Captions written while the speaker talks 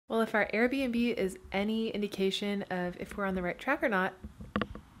Well, if our Airbnb is any indication of if we're on the right track or not,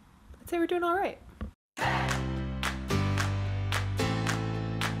 I'd say we're doing all right.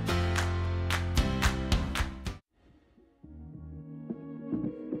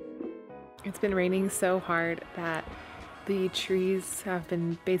 It's been raining so hard that the trees have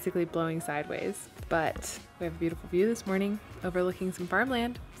been basically blowing sideways, but we have a beautiful view this morning overlooking some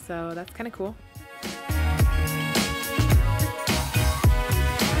farmland, so that's kind of cool.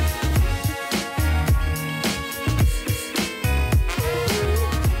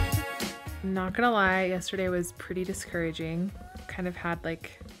 Not gonna lie, yesterday was pretty discouraging. Kind of had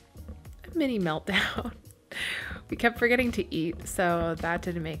like a mini meltdown. We kept forgetting to eat, so that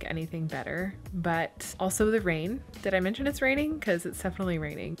didn't make anything better. But also the rain. Did I mention it's raining? Because it's definitely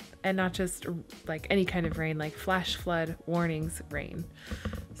raining. And not just like any kind of rain, like flash flood warnings rain.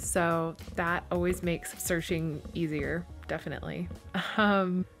 So that always makes searching easier, definitely.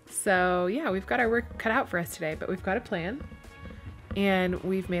 So yeah, we've got our work cut out for us today, but we've got a plan. And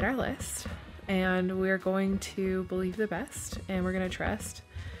we've made our list. And we're going to believe the best. And we're going to trust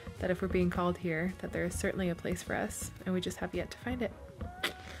that if we're being called here, that there is certainly a place for us, and we just have yet to find it.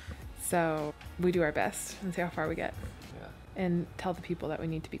 So we do our best and see how far we get. Yeah. And tell the people that we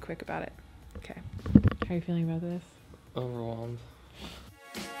need to be quick about it. Okay. How are you feeling about this? Overwhelmed.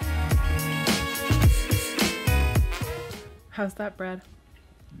 How's that bread?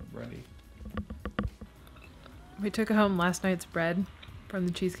 Ready. We took home last night's bread from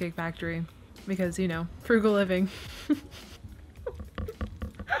the Cheesecake Factory because, you know, frugal living.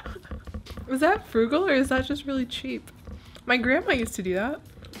 Was that frugal or is that just really cheap? My grandma used to do that.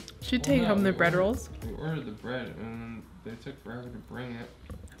 She'd take home the bread rolls. We ordered the bread and they took forever to bring it.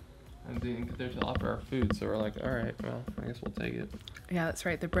 And they didn't get there till after our food, so we're like, alright, well, I guess we'll take it. Yeah, that's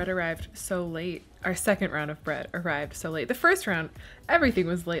right. The bread arrived so late. Our second round of bread arrived so late. The first round, everything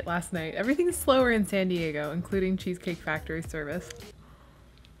was late last night. Everything's slower in San Diego, including Cheesecake Factory service.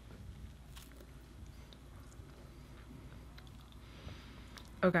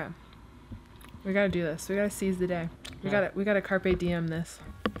 Okay. We gotta do this. We gotta seize the day. We gotta carpe diem this.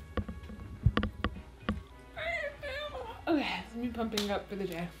 Okay, it's me pumping up for the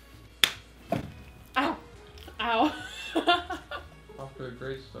day. Ow! Ow! Off to a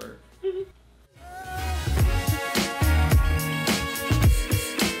great start.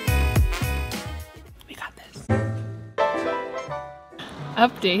 We got this.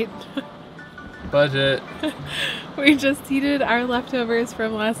 Update. Budget. We just heated our leftovers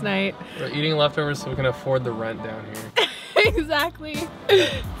from last night. We're eating leftovers so we can afford the rent down here. Exactly.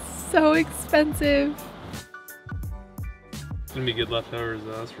 So expensive. It's gonna be good leftovers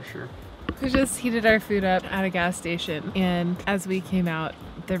though, that's for sure. We just heated our food up at a gas station, and as we came out,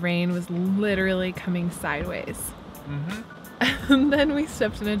 the rain was literally coming sideways. Mm-hmm. And then we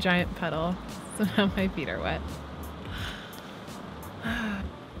stepped in a giant puddle, so now my feet are wet. I'm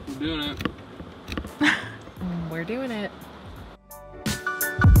doing it. We're doing it.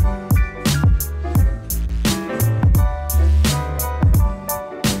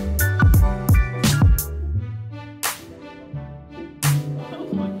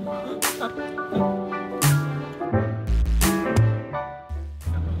 I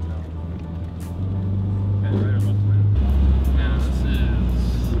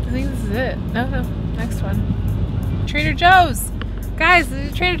think this is it. No, next one. Trader Joe's! Guys,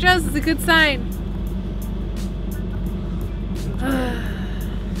 Trader Joe's is a good sign.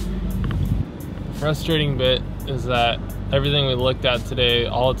 Frustrating bit is that everything we looked at today,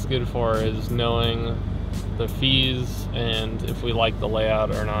 all it's good for is knowing the fees and if we like the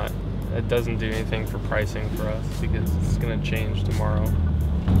layout or not. It doesn't do anything for pricing for us because it's going to change tomorrow.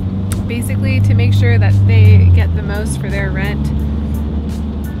 Basically, to make sure that they get the most for their rent,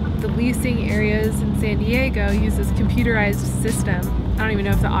 the leasing areas in San Diego use this computerized system. I don't even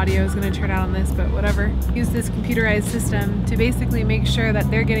know if the audio is going to turn out on this, but whatever. Use this computerized system to basically make sure that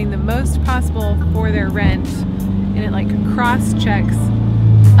they're getting the most possible for their rent, and it like cross-checks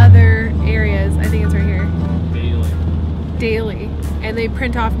other areas. I think it's right here. Daily. And they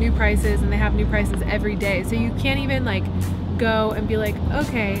print off new prices, and they have new prices every day. So you can't even like go and be like,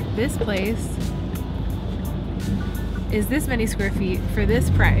 okay, this place is this many square feet for this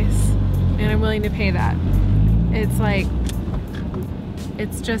price, and I'm willing to pay that. It's like,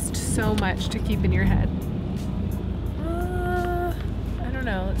 it's just so much to keep in your head. I don't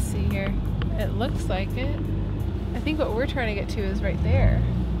know, let's see here. It looks like it. I think what we're trying to get to is right there.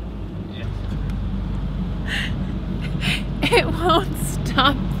 Yeah. It won't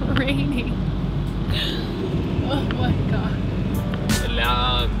stop raining. Oh my god.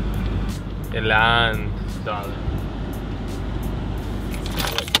 Elan, darling.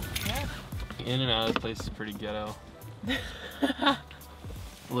 In and out of this place is pretty ghetto. It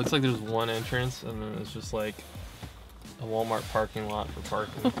looks like there's one entrance and then it's just like a Walmart parking lot for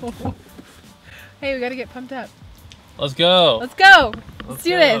parking. Hey, we gotta get pumped up. Let's go! Let's go! Let's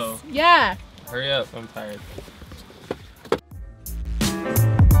do this! Yeah! Hurry up, I'm tired.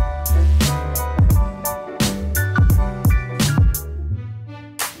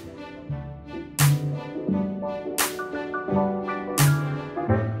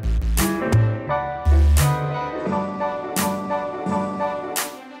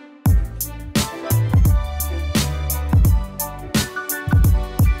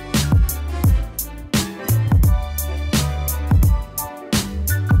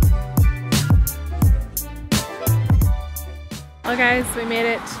 Well guys, we made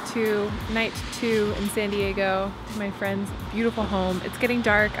it to night 2 in San Diego, to my friend's beautiful home. It's getting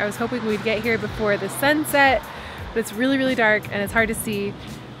dark. I was hoping we'd get here before the sunset, but it's really, really dark and it's hard to see.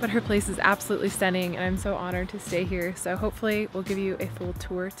 But her place is absolutely stunning and I'm so honored to stay here. So hopefully we'll give you a full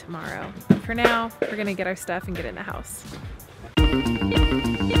tour tomorrow. But for now, we're gonna get our stuff and get in the house.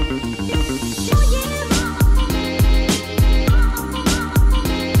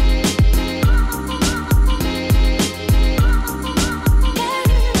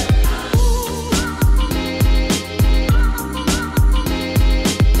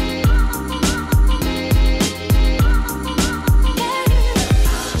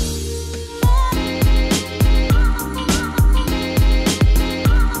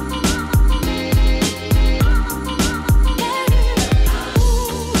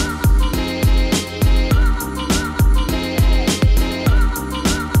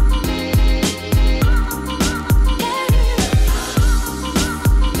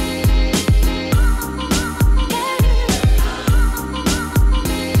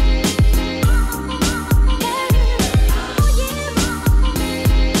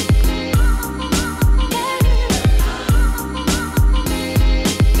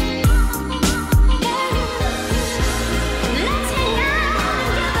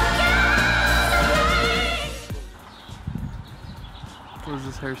 What is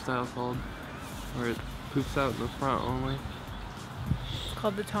this hairstyle called? Where it poops out in the front only? It's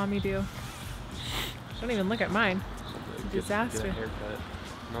called the Tommy Do. Don't even look at mine. Disaster. Get a haircut.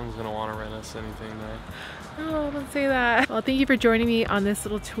 No one's gonna want to rent us anything there. Oh, don't say that. Well, thank you for joining me on this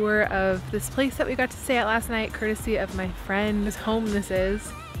little tour of this place that we got to stay at last night, courtesy of my friend whose home this is.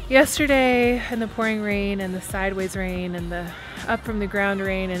 Yesterday, in the pouring rain and the sideways rain and the up from the ground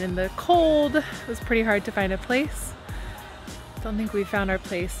rain and in the cold, it was pretty hard to find a place. Don't think we found our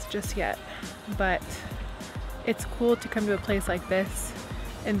place just yet, but it's cool to come to a place like this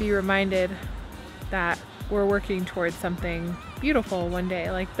and be reminded that we're working towards something beautiful one day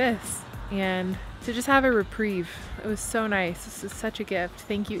like this, and to just have a reprieve. It was so nice. This is such a gift.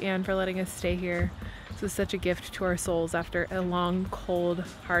 Thank you, Anne, for letting us stay here. This is such a gift to our souls after a long, cold,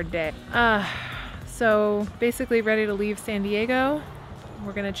 hard day. So basically ready to leave San Diego.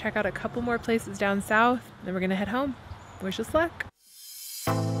 We're gonna check out a couple more places down south, then we're gonna head home. Wish us luck.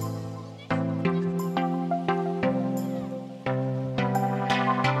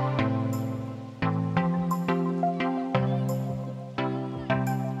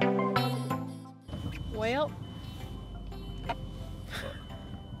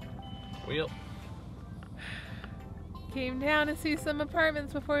 Wheel. Came down to see some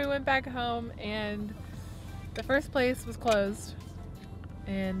apartments before we went back home, and the first place was closed,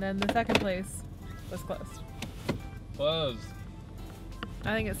 and then the second place was closed. Closed.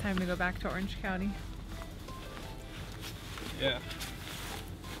 I think it's time to go back to Orange County. Yeah.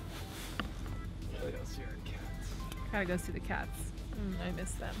 Gotta go see our cats. Gotta go see the cats. I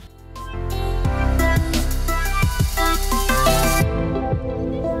miss them.